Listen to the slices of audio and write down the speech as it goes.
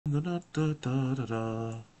How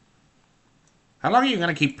long are you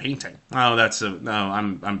gonna keep painting? Oh, no.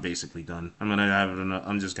 I'm basically done.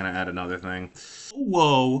 I'm just gonna add another thing.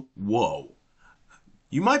 Whoa, whoa!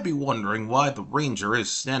 You might be wondering why the Ranger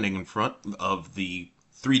is standing in front of the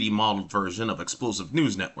 3D modeled version of Explosive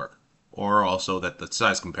News Network, or also that the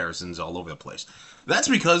size comparison's all over the place. That's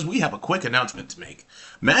because we have a quick announcement to make.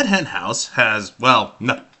 Mad Hen House has, well,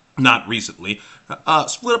 not recently,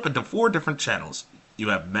 split up into 4 different channels. You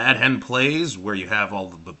have Mad Hen Plays, where you have all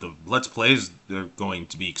the Let's Plays. They're going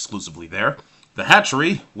to be exclusively there. The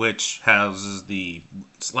Hatchery, which houses the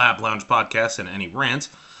Slab Lounge podcast and any rant.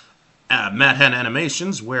 Mad Hen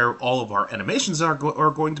Animations, where all of our animations are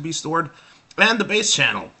going to be stored. And the Base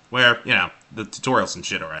Channel, where, the tutorials and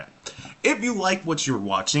shit are at. If you like what you're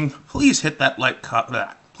watching, please hit that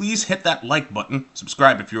please hit that like button.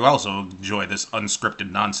 Subscribe if you also enjoy this unscripted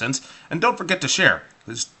nonsense. And don't forget to share.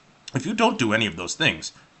 Because if you don't do any of those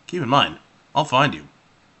things, keep in mind, I'll find you.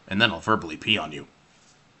 And then I'll verbally pee on you.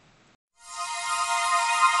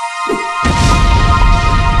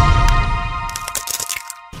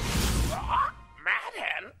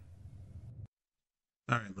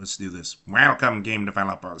 Alright, let's do this. Welcome, game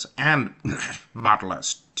developers and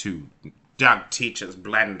modelers, to Doug Teaches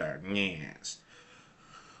Blender. Yes.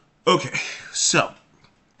 Okay, so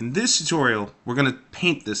in this tutorial, we're going to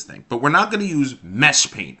paint this thing, but we're not going to use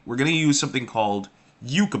mesh paint. We're going to use something called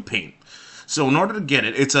UcaPaint. So in order to get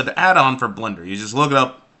it, it's an add-on for Blender. You just look it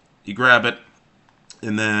up, you grab it,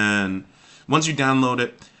 and then once you download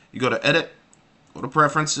it, you go to Edit, go to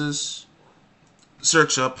Preferences,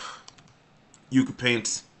 search up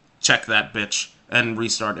UcaPaint, check that bitch, and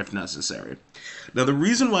restart if necessary. Now, the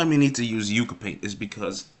reason why we need to use UcaPaint is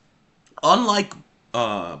because, unlike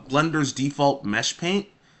Blender's default mesh paint,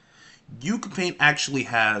 UcaPaint actually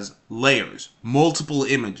has layers, multiple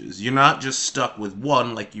images. You're not just stuck with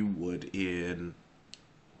one like you would in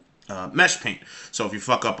mesh paint. So if you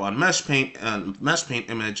fuck up on mesh paint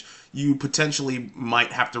image, you potentially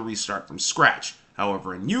might have to restart from scratch.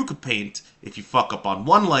 However, in UcaPaint, if you fuck up on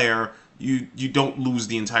one layer, you don't lose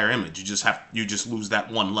the entire image. You just lose that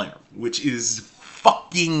one layer, which is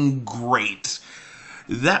fucking great.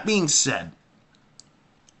 That being said,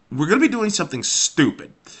 we're gonna be doing something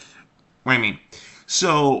stupid. What do you mean?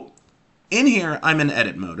 So in here, I'm in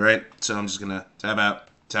edit mode, right? So I'm just gonna tab out,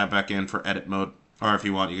 tab back in for edit mode, or if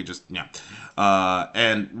you want, you could just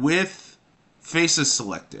and with faces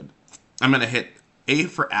selected, I'm gonna hit A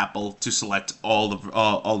for Apple to select all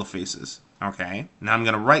the faces. Okay, now I'm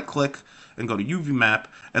going to right click and go to UV map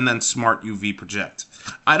and then smart UV project.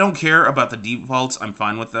 I don't care about the defaults, I'm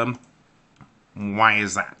fine with them. Why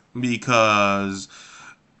is that? Because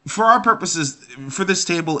for our purposes, for this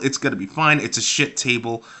table, it's going to be fine. It's a shit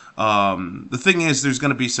table. The thing is, there's going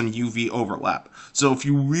to be some UV overlap. So if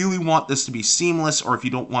you really want this to be seamless, or if you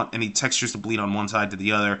don't want any textures to bleed on one side to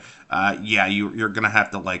the other, yeah, you're going to have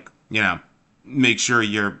to, make sure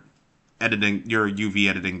you're UV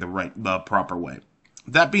editing the proper way.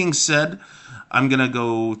 That being said, I'm gonna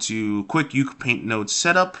go to quick UcaPaint node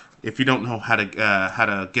setup. If you don't know how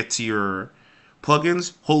to get to your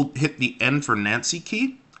plugins, hit the N for Nancy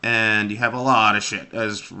key, and you have a lot of shit.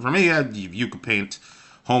 As for me, I have UcaPaint,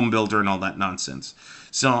 Home Builder, and all that nonsense.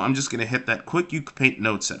 So I'm just gonna hit that quick UcaPaint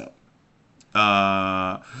node setup.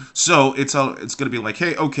 So it's gonna be like,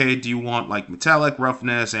 hey, okay, do you want like metallic,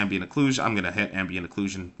 roughness, ambient occlusion? I'm gonna hit ambient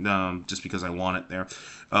occlusion, just because I want it there.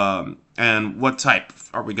 And what type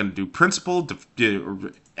are we gonna do? Principal,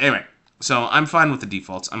 anyway, so I'm fine with the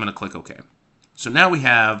defaults. I'm gonna click OK. So now we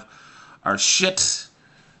have our shit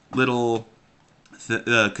little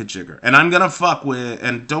kajigger, and I'm gonna fuck with,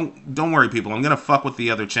 and don't worry, people, I'm gonna fuck with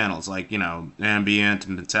the other channels, like, ambient,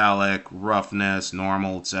 metallic, roughness,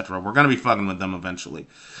 normal, etc. We're gonna be fucking with them eventually.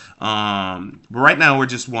 But right now, I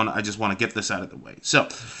just want to get this out of the way. So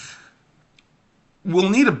we'll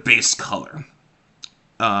need a base color,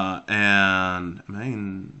 and wait.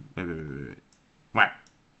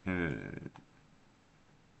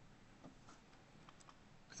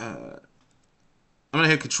 I'm gonna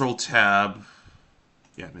hit Control Tab.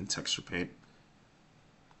 Yeah, I'm in texture paint.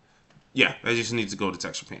 Yeah, I just need to go to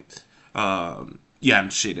texture paint. Yeah, I'm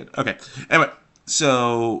shaded. Okay. Anyway,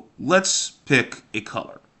 so let's pick a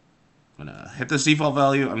color. I'm gonna hit this default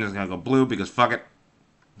value. I'm just gonna go blue because fuck it.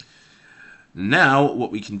 Now,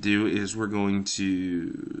 what we can do is we're going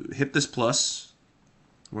to hit this plus.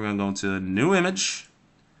 We're gonna go into new image.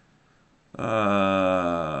 I'm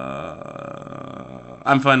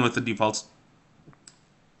fine with the defaults.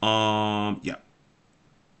 Yeah.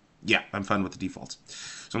 Yeah, I'm fine with the defaults.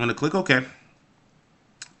 So I'm going to click OK.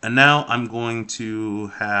 And now I'm going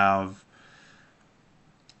to have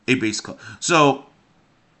a base color. So,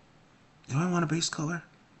 do I want a base color?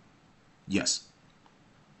 Yes.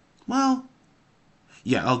 Well,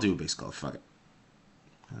 yeah, I'll do a base color. Fuck it.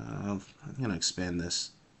 I'm gonna expand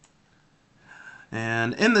this.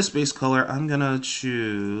 And in this base color, I'm gonna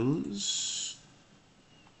choose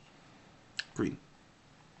green.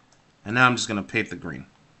 And now I'm just gonna paint the green.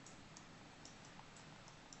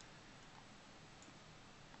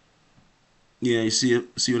 Yeah, you see it?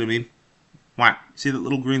 See what I mean? Why? See that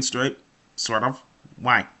little green stripe? Sort of.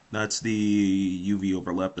 Why? That's the UV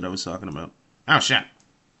overlap that I was talking about. Oh shit!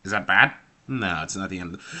 Is that bad? No, it's not the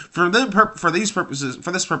end. For these purposes,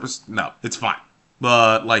 for this purpose, no, it's fine.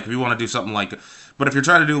 But like, if you want to do something like, but if you're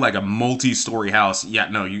trying to do like a multi-story house, yeah,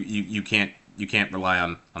 no, you can't rely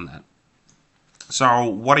on that. So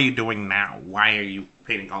what are you doing now? Why are you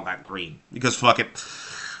painting all that green? Because fuck it.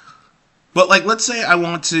 But like, let's say I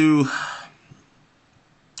want to.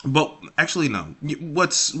 But actually, no.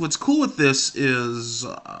 What's cool with this is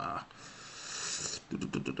go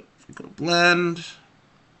to blend.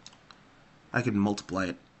 I can multiply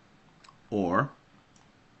it, or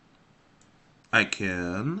I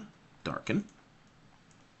can darken.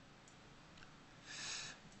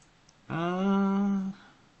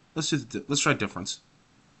 Let's try difference.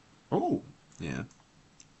 Oh, yeah.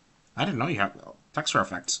 I didn't know you had texture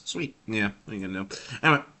effects. Sweet. Yeah. What are you gonna do?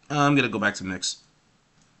 Anyway, I'm gonna go back to mix.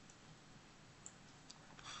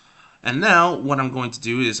 And now what I'm going to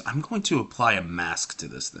do is I'm going to apply a mask to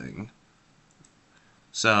this thing.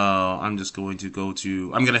 So I'm just going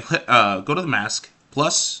to I'm going to go to the mask,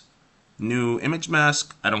 plus new image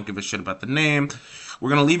mask. I don't give a shit about the name. We're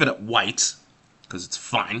going to leave it at white, because it's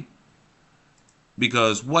fine.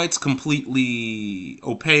 Because white's completely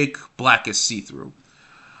opaque, black is see-through.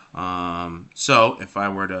 So if I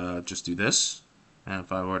were to just do this, and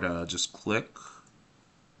if I were to just click...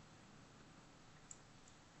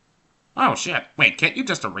 Oh shit, wait, can't you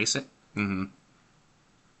just erase it? Mm-hmm.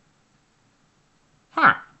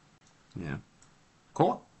 Huh. Yeah.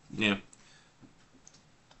 Cool. Yeah.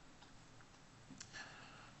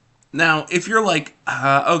 Now, if you're like,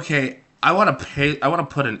 okay, I want to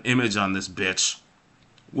put an image on this bitch.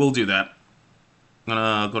 We'll do that. I'm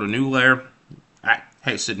gonna go to new layer.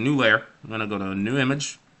 Hey, said new layer. I'm gonna go to new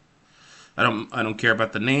image. I don't care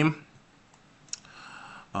about the name.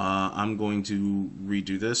 I'm going to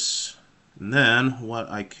redo this. And then what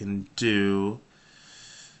I can do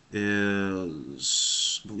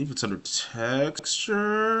is, I believe it's under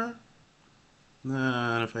texture.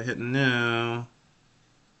 Then if I hit new,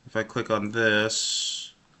 if I click on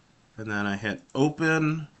this, and then I hit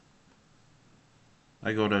open,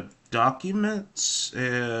 I go to documents,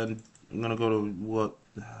 and I'm gonna go to what?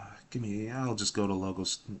 I'll just go to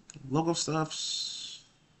logos, logo stuffs,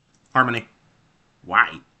 Harmony.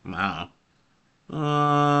 Why?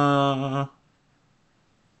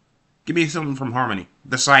 Give me something from Harmony.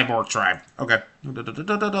 The Cyborg Tribe. Okay.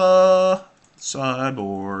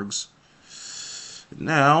 Cyborgs.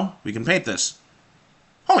 Now, we can paint this.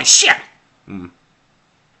 Holy shit!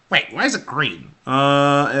 Wait, why is it green?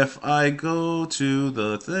 If I go to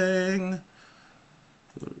the thing...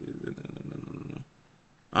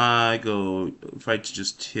 if I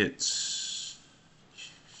just hit...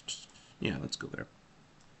 Yeah, let's go there.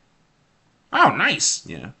 Oh, nice!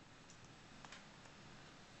 Yeah.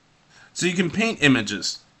 So you can paint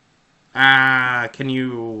images. Can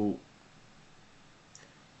you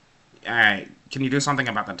do something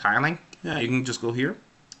about the tiling? Yeah, you can just go here.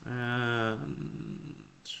 I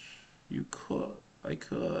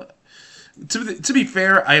could. To be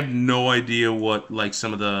fair, I have no idea what like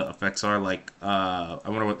some of the effects are. Like, I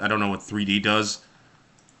don't know what 3D does,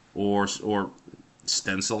 or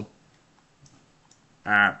stencil.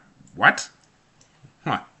 What?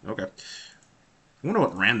 Huh. Okay. I wonder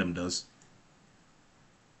what random does.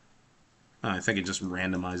 I think it just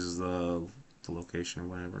randomizes the location or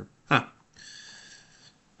whatever. Huh.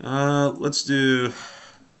 Let's do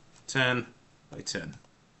 10 by 10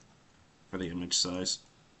 for the image size.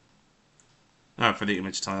 For the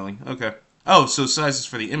image tiling. Okay. Oh, so size is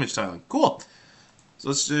for the image tiling. Cool. So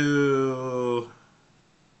let's do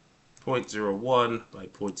 0.01 by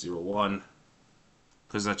 0.01.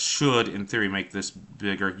 Because that should, in theory, make this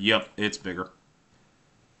bigger. Yep, it's bigger.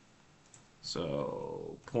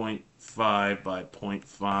 So 0.5 by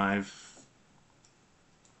 0.5.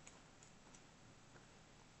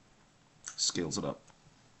 Scales it up.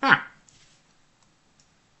 Ah.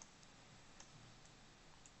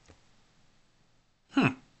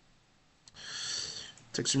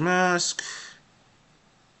 Texture mask.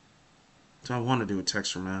 Do I want to do a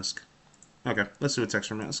texture mask? Okay, let's do a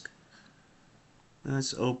texture mask.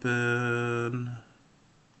 Let's open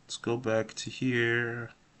Let's go back to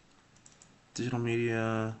here. Digital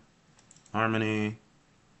media. Harmony.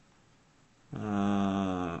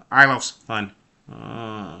 Ilos. Fine.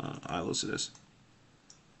 Ilos it is.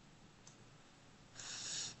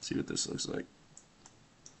 Let's see what this looks like.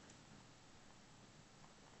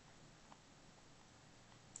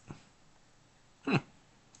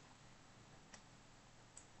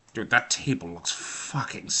 Dude, that table looks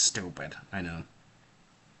fucking stupid. I know.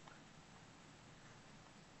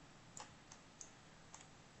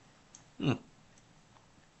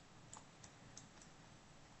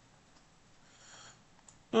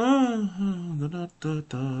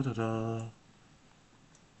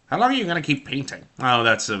 How long are you gonna keep painting? Oh,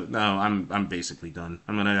 no. I'm basically done.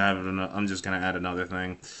 I'm just gonna add another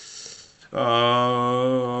thing.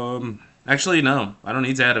 Actually, no. I don't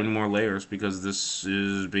need to add any more layers because this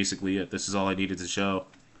is basically it. This is all I needed to show.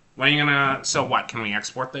 When are you gonna? So what? Can we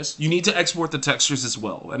export this? You need to export the textures as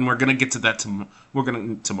well, and we're gonna get to that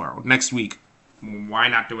tomorrow, next week. Why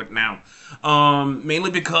not do it now?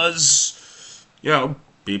 Mainly because,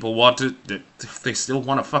 people want to. If they still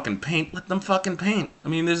want to fucking paint, let them fucking paint. I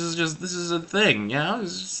mean, this is a thing.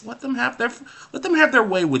 Just let them have their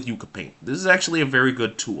way with UcaPaint. This is actually a very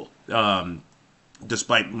good tool.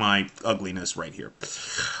 Despite my ugliness right here.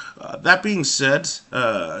 That being said,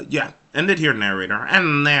 end it here, narrator.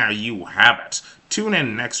 And there you have it. Tune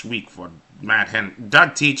in next week for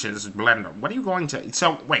Doug Teaches Blender. What are you going to...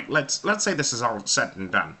 So, wait, let's say this is all set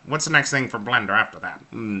and done. What's the next thing for Blender after that?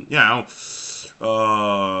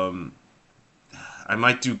 I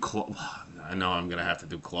might do I know I'm going to have to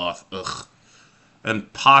do cloth. Ugh.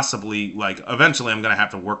 And possibly, eventually I'm going to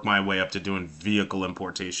have to work my way up to doing vehicle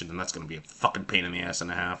importation, and that's going to be a fucking pain in the ass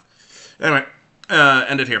and a half. Anyway,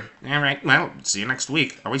 end it here. Alright, well, see you next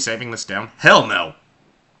week. Are we saving this down? Hell no!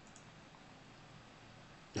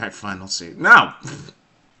 Alright, fine, let's see. No!